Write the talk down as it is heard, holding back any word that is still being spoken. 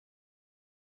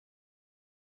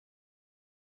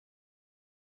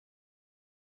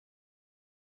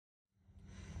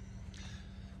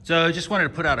So I just wanted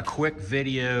to put out a quick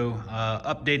video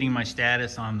updating my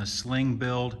status on the Sling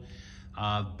build.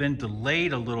 Been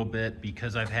delayed a little bit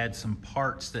because I've had some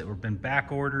parts that have been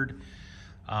back ordered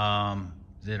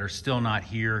that are still not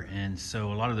here, and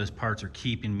so a lot of those parts are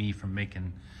keeping me from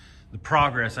making the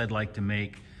progress I'd like to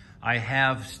make. I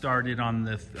have started on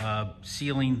the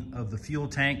sealing of the fuel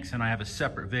tanks, and I have a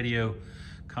separate video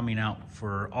coming out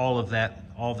for all of that,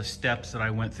 all the steps that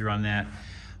I went through on that.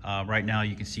 Right now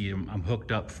you can see I'm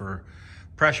hooked up for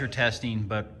pressure testing,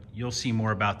 but you'll see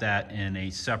more about that in a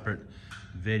separate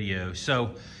video.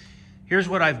 So here's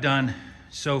what I've done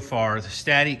so far. The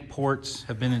static ports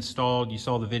have been installed. You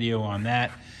saw the video on that.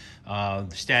 The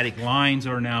static lines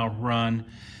are now run,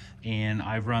 and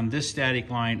I've run this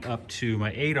static line up to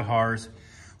my ADAHRs,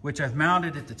 which I've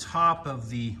mounted at the top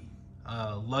of the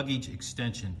luggage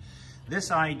extension. This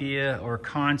idea or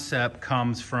concept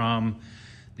comes from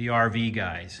the RV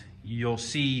guys. You'll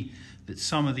see that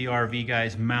some of the RV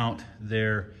guys mount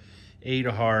their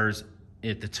ADAHRs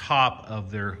at the top of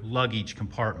their luggage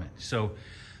compartment. So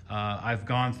I've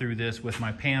gone through this with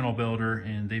my panel builder,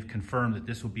 and they've confirmed that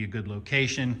this will be a good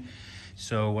location.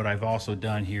 So what I've also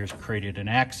done here is created an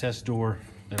access door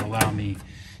that allow me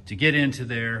to get into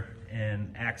there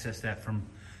and access that from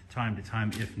time to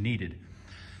time if needed.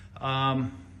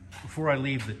 Before I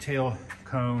leave the tail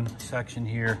cone section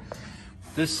here,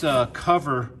 this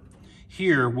cover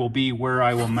here will be where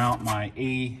I will mount my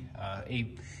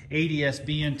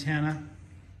ADS-B antenna.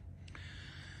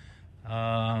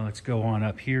 Let's go on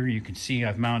up here. You can see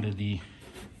I've mounted the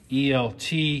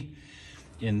ELT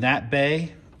in that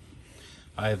bay.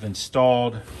 I've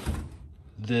installed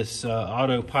this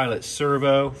autopilot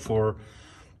servo for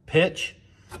pitch.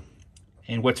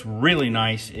 And what's really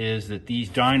nice is that these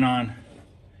Dynon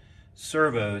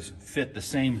servos fit the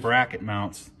same bracket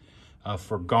mounts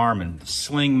for Garmin.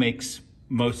 Sling makes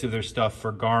most of their stuff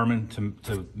for Garmin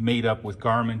to mate up with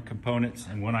Garmin components.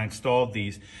 And when I installed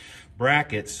these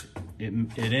brackets, it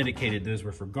indicated those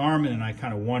were for Garmin, and I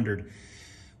kind of wondered,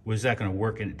 was that going to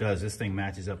work? And it does. This thing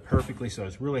matches up perfectly, so I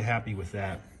was really happy with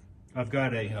that. I've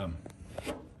got a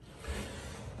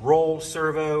roll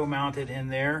servo mounted in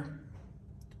there.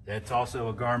 That's also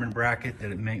a Garmin bracket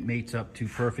that it mates up to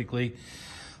perfectly.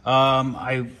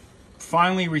 I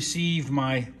finally received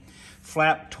my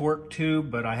flap torque tube,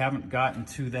 but I haven't gotten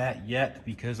to that yet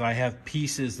because I have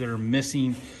pieces that are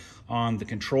missing on the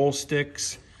control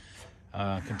sticks,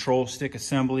 control stick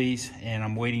assemblies, and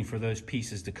I'm waiting for those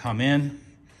pieces to come in.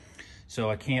 So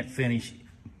I can't finish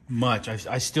much.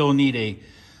 I still need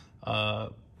a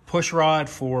push rod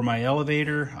for my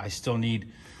elevator. I still need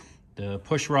the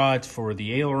push rods for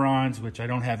the ailerons, which I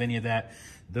don't have any of that.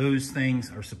 Those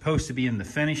things are supposed to be in the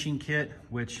finishing kit,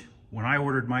 which when I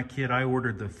ordered my kit, I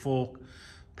ordered the full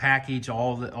package,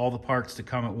 all the parts to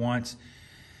come at once,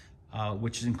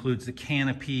 which includes the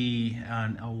canopy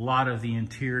and a lot of the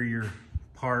interior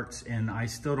parts, and I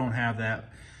still don't have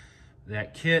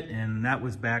that kit, and that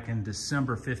was back in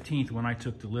December 15th when I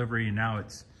took delivery, and now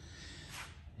it's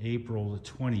April the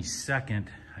 22nd,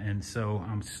 and so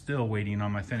I'm still waiting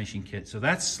on my finishing kit. So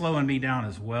that's slowing me down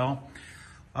as well.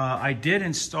 I did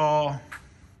install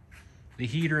the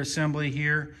heater assembly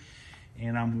here,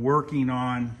 and I'm working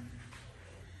on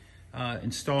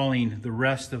installing the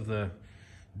rest of the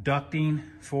ducting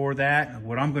for that.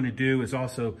 What I'm going to do is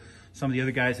also, some of the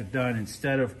other guys have done,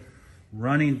 instead of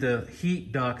running the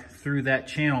heat duct through that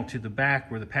channel to the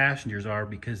back where the passengers are,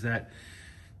 because that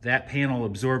panel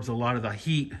absorbs a lot of the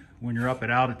heat when you're up at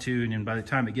altitude, and by the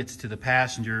time it gets to the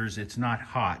passengers, it's not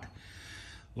hot.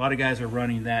 A lot of guys are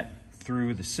running that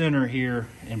through the center here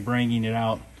and bringing it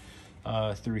out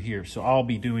through here. So I'll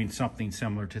be doing something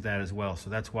similar to that as well. So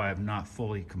that's why I've not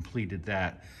fully completed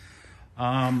that.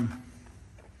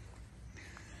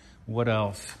 What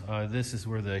else? This is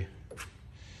where the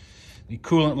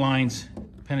coolant lines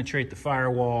penetrate the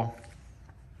firewall.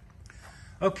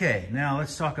 Okay, now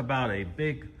let's talk about a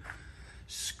big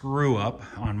screw up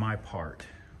on my part.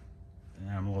 And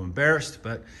I'm a little embarrassed,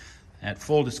 but at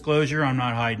full disclosure, I'm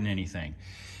not hiding anything.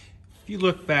 If you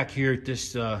look back here at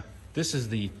this, this is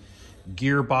the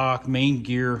gearbox, main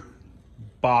gear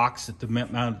box at the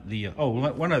mount. Oh,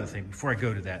 one other thing before I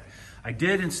go to that, I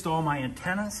did install my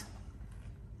antennas.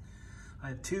 I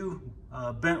have two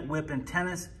bent whip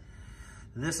antennas.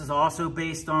 This is also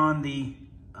based on the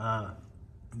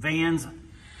van's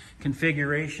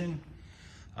configuration.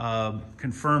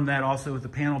 Confirm that also with the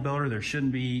panel builder. There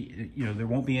shouldn't be, there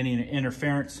won't be any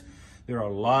interference. There are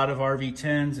a lot of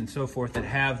RV10s and so forth that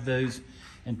have those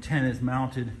antennas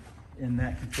mounted in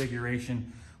that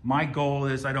configuration. My goal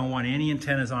is I don't want any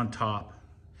antennas on top,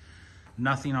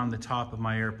 nothing on the top of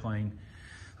my airplane.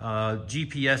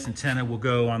 GPS antenna will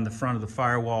go on the front of the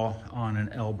firewall on an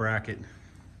L bracket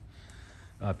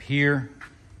up here.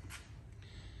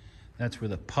 That's where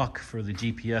the puck for the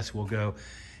GPS will go.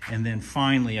 And then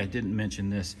finally, I didn't mention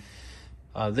this,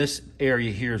 this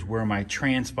area here is where my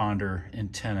transponder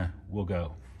antenna will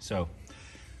go. So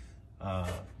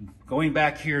going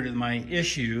back here to my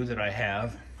issue that I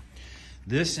have,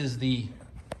 this is the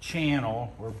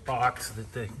channel or box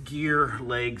that the gear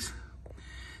legs,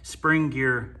 spring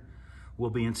gear, will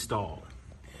be installed.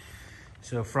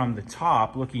 So from the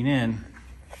top looking in,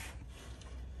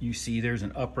 you see there's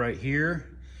an upright here,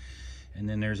 and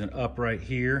then there's an upright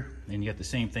here, and you got the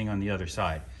same thing on the other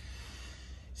side.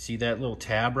 See that little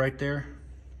tab right there?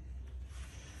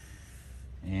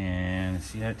 And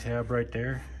see that tab right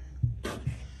there?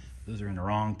 Those are in the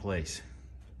wrong place.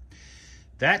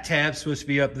 That tab's supposed to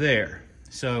be up there.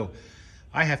 So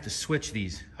I have to switch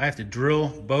these. I have to drill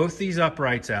both these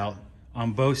uprights out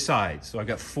on both sides. So I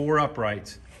got 4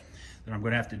 uprights that I'm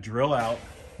gonna have to drill out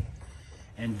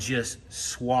and just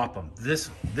swap them.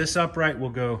 This upright will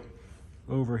go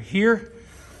over here,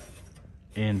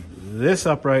 and this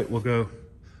upright will go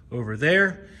over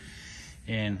there,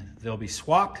 and they'll be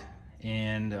swapped.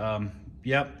 And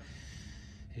yep,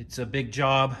 it's a big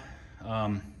job.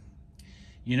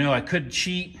 You know, I could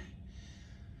cheat,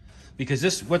 because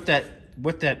this, what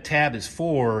that tab is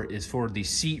for the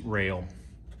seat rail.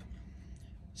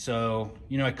 So,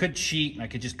 you know, I could cheat and I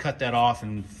could just cut that off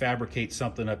and fabricate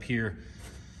something up here,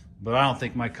 but I don't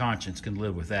think my conscience can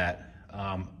live with that.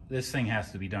 This thing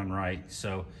has to be done right.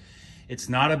 So it's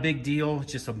not a big deal.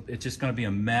 It's just gonna be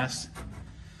a mess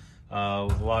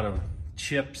with a lot of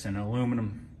chips and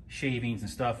aluminum shavings and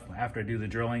stuff after I do the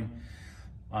drilling.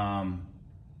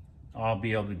 I'll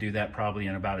be able to do that probably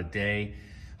in about a day.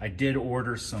 I did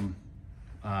order some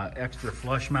extra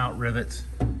flush mount rivets,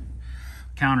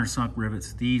 countersunk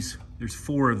rivets. There's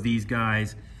 4 of these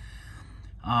guys.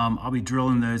 I'll be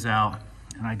drilling those out,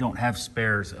 and I don't have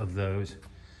spares of those.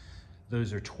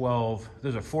 Those are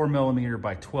 4mm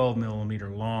by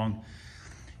 12mm long,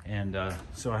 and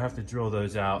so I have to drill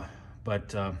those out.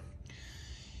 But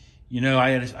you know,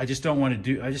 I just don't want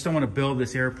to build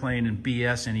this airplane and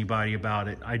BS anybody about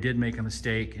it. I did make a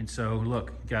mistake, and so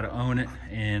look, got to own it,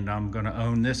 and I'm going to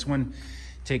own this one,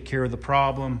 take care of the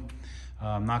problem.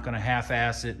 I'm not going to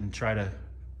half-ass it and try to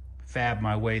fab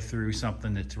my way through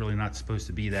something that's really not supposed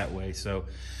to be that way. So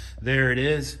there it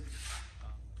is.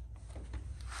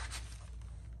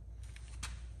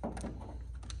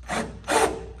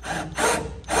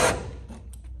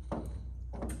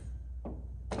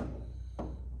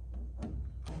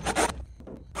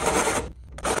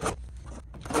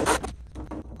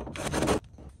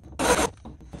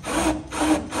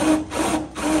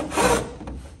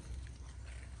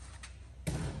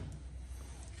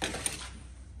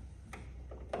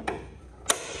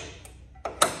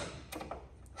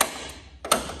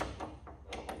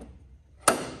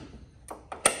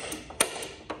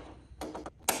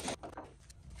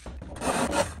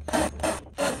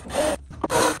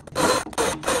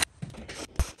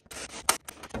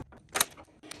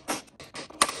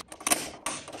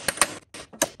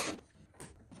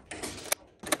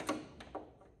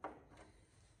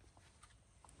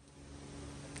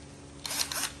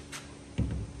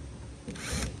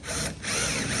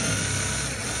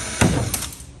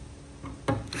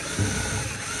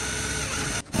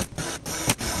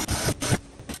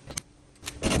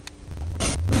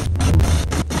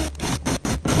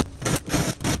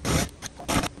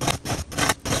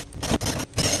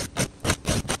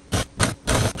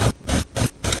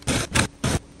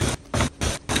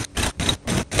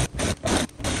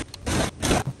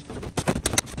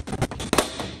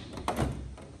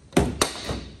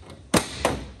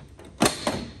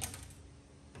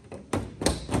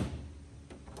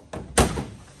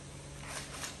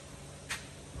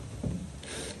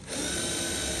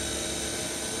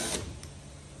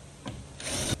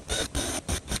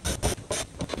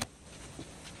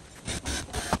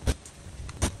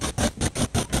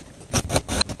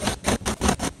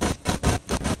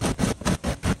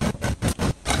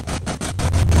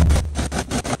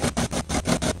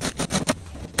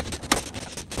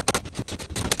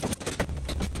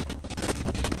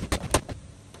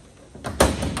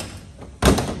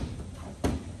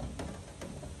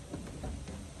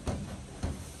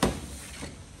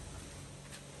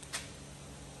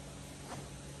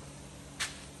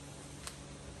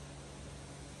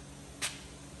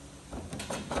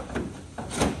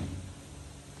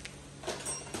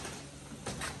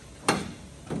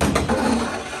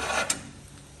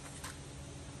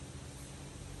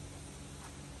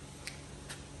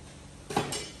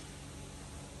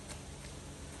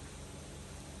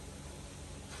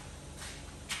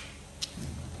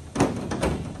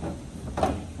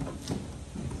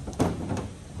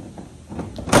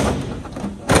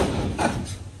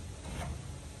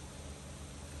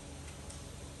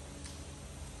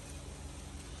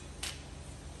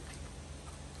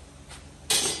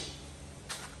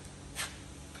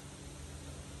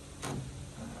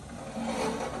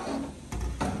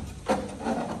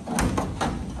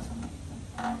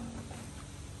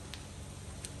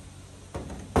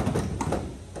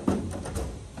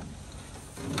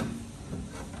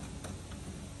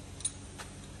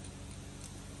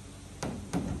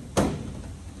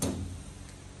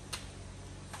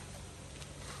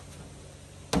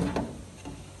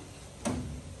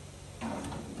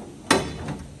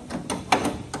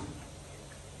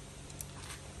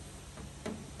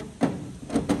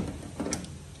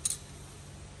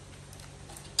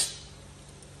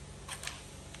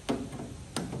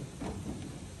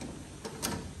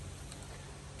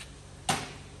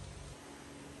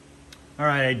 All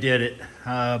right, I did it.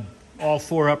 All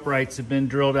 4 uprights have been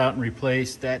drilled out and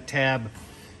replaced. That tab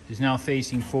is now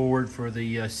facing forward for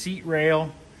the seat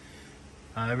rail.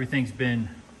 Everything's been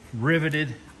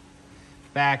riveted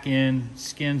back in,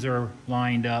 skins are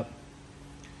lined up.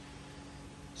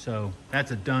 So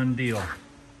that's a done deal.